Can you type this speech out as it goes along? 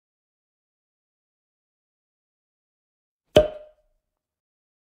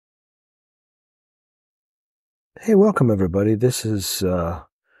Hey, welcome everybody. This is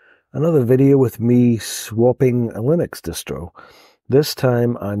another video with me swapping a Linux distro. This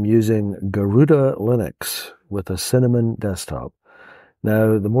time I'm using Garuda Linux with a Cinnamon desktop.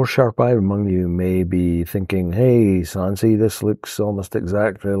 Now, the more sharp-eyed among you may be thinking, hey, Sansi, this looks almost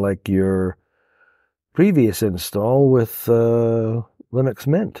exactly like your previous install with Linux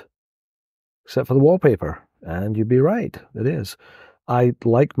Mint, except for the wallpaper. And you'd be right, it is. I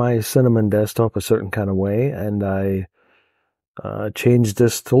like my Cinnamon desktop a certain kind of way, and I changed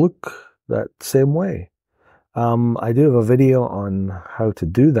this to look that same way. I do have a video on how to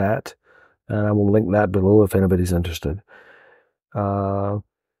do that, and I will link that below if anybody's interested.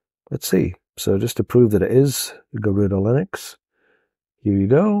 Let's see. So just to prove that it is Garuda Linux, here you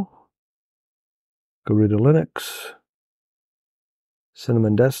go. Garuda Linux,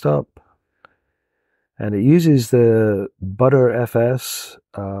 Cinnamon Desktop, and it uses the Btrfs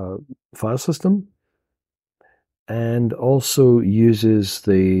file system, and also uses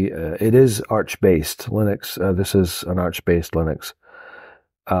the, it is Arch-based Linux. This is an Arch-based Linux.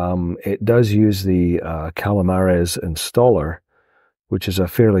 It does use the Calamares installer, which is a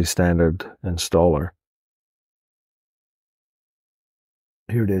fairly standard installer.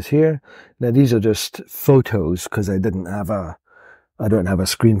 Here it is here. Now these are just photos because I don't have a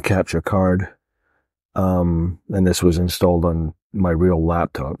screen capture card. And this was installed on my real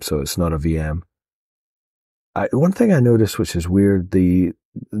laptop, so it's not a VM. One thing I noticed, which is weird, the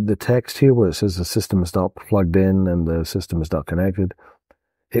text here where it says the system is not plugged in and the system is not connected,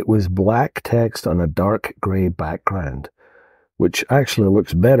 it was black text on a dark gray background, which actually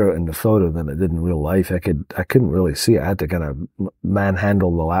looks better in the photo than it did in real life. I couldn't really see it. I had to kind of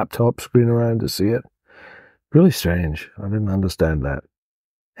manhandle the laptop screen around to see it. Really strange. I didn't understand that.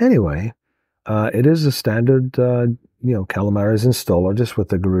 Anyway, it is a standard Calamares installer, just with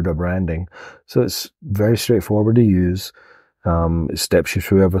the Garuda branding. So it's very straightforward to use. It steps you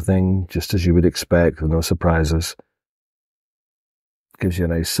through everything just as you would expect, with no surprises. Gives you a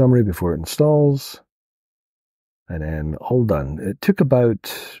nice summary before it installs. And then all done. It took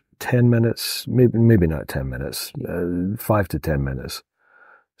about 10 minutes, maybe not 10 minutes, 5 to 10 minutes.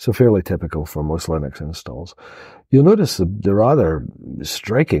 So fairly typical for most Linux installs. You'll notice the rather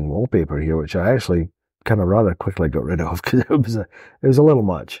striking wallpaper here, which I actually kind of rather quickly got rid of because it was a little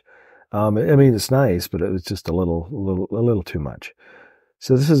much. I mean, it's nice, but it was just a little too much.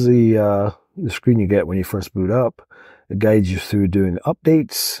 So this is the screen you get when you first boot up. It guides you through doing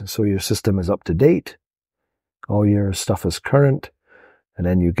updates, so your system is up to date. All your stuff is current, and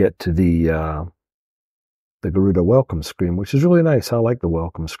then you get to the Garuda welcome screen, which is really nice. I like the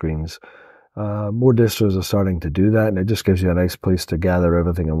welcome screens. More distros are starting to do that, and it just gives you a nice place to gather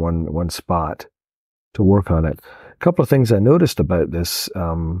everything in one spot to work on it. A couple of things I noticed about this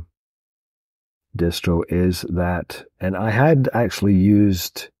distro is that, and I had actually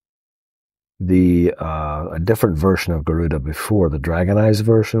used a different version of Garuda before, the Dragonized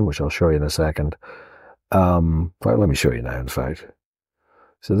version, which I'll show you in a second. Well, let me show you now, in fact.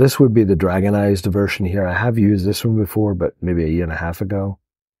 So this would be the Dragonized version here. I have used this one before, but maybe a year and a half ago.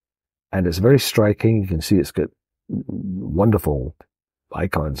 And it's very striking. You can see it's got wonderful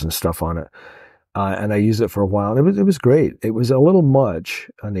icons and stuff on it. And I used it for a while. And it was great. It was a little much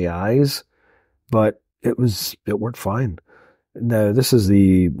on the eyes, but it worked fine. Now, this is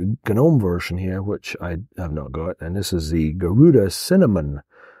the GNOME version here, which I have not got. And this is the Garuda Cinnamon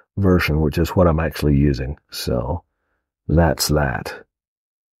version, which is what I'm actually using. So that's that.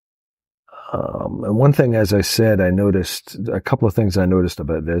 And one thing, as I said, a couple of things I noticed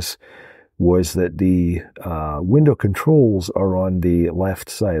about this was that the window controls are on the left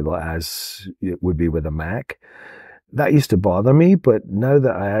side, as it would be with a Mac. That used to bother me, but now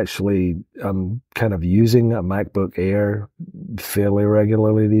that I actually am kind of using a MacBook Air fairly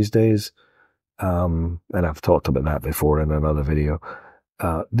regularly these days, and I've talked about that before in another video,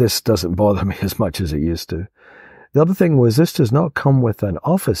 this doesn't bother me as much as it used to. The other thing was this does not come with an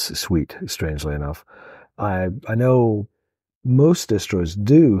Office suite, strangely enough. I know most distros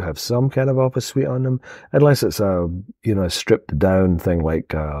do have some kind of Office suite on them, unless it's a stripped down thing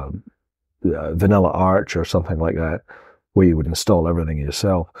like Vanilla Arch or something like that, where you would install everything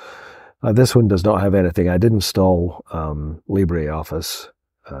yourself. This one does not have anything. I did install LibreOffice,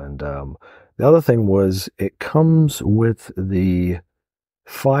 and the other thing was it comes with the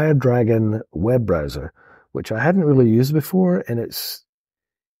FireDragon web browser, which I hadn't really used before, and it's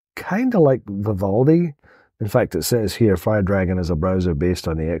kind of like Vivaldi. In fact, it says here, FireDragon is a browser based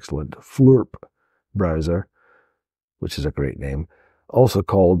on the excellent Flurp browser, which is a great name, also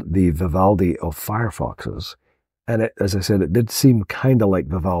called the Vivaldi of Firefoxes. And it, as I said, it did seem kind of like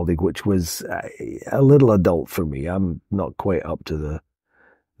Vivaldi, which was a little adult for me. I'm not quite up to the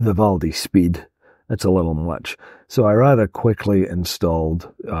Vivaldi speed. That's a little much. So I rather quickly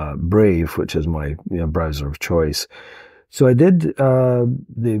installed Brave, which is my browser of choice. So I did.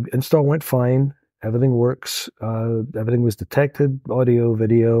 The install went fine. Everything works. Everything was detected. Audio,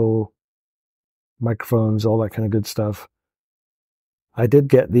 video, microphones, all that kind of good stuff. I did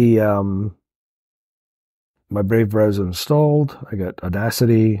get the my Brave browser installed. I got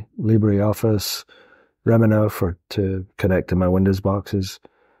Audacity, LibreOffice, Remina to connect to my Windows boxes,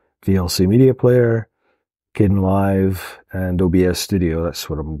 VLC Media Player, Kdenlive, and OBS Studio. That's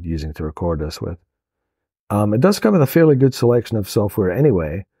what I'm using to record this with. It does come with a fairly good selection of software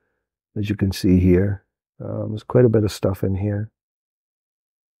anyway, as you can see here. There's quite a bit of stuff in here.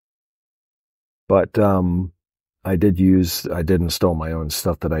 But I did install my own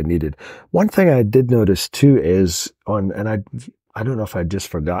stuff that I needed. One thing I did notice too is and I don't know if I'd just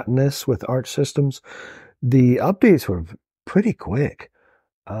forgotten this with Arch systems, the updates were pretty quick.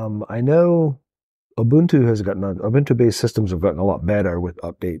 I know Ubuntu-based systems have gotten a lot better with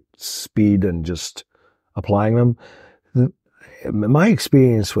update speed and just applying them. My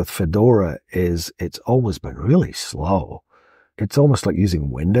experience with Fedora is it's always been really slow. It's almost like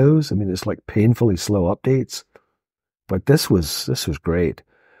using Windows. I mean, it's like painfully slow updates. But this was great.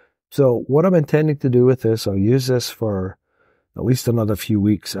 So what I'm intending to do with this, I'll use this for at least another few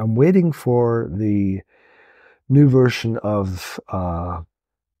weeks. I'm waiting for the new version of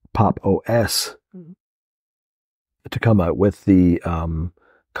Pop OS to come out with the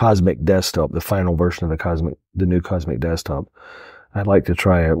Cosmic Desktop, the final version of the new Cosmic Desktop. I'd like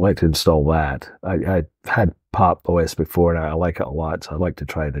to install that. I had Pop OS before and I like it a lot, so I'd like to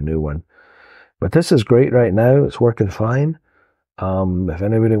try the new one. But this is great right now. It's working fine. If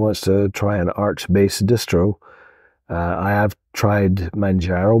anybody wants to try an Arch-based distro, I have tried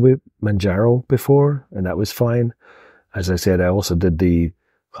Manjaro before, and that was fine. As I said, I also did the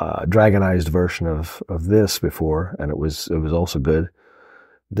Dragonized version of this before, and it was also good.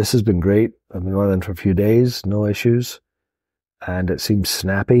 This has been great. I've been running for a few days, no issues, and it seems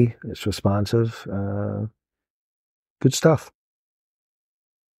snappy. It's responsive. Good stuff.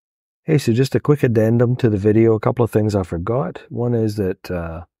 Hey, so just a quick addendum to the video. A couple of things I forgot. One is that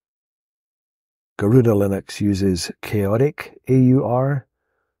Garuda Linux uses Chaotic AUR,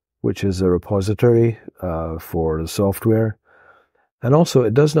 which is a repository for the software. And also,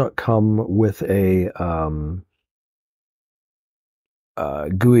 it does not come with a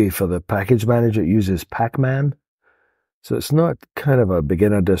GUI for the package manager. It uses Pacman. So it's not kind of a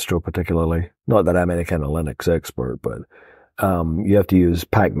beginner distro particularly. Not that I'm any kind of Linux expert, but you have to use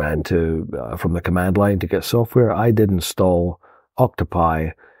Pacman from the command line to get software. I did install Octopi,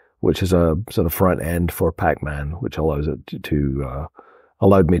 which is a sort of front end for Pacman, which allows it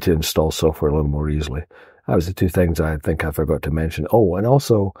allowed me to install software a little more easily. That was the two things I think I forgot to mention. Oh, and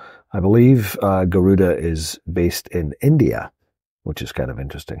also, I believe Garuda is based in India, which is kind of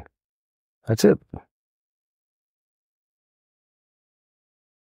interesting. That's it.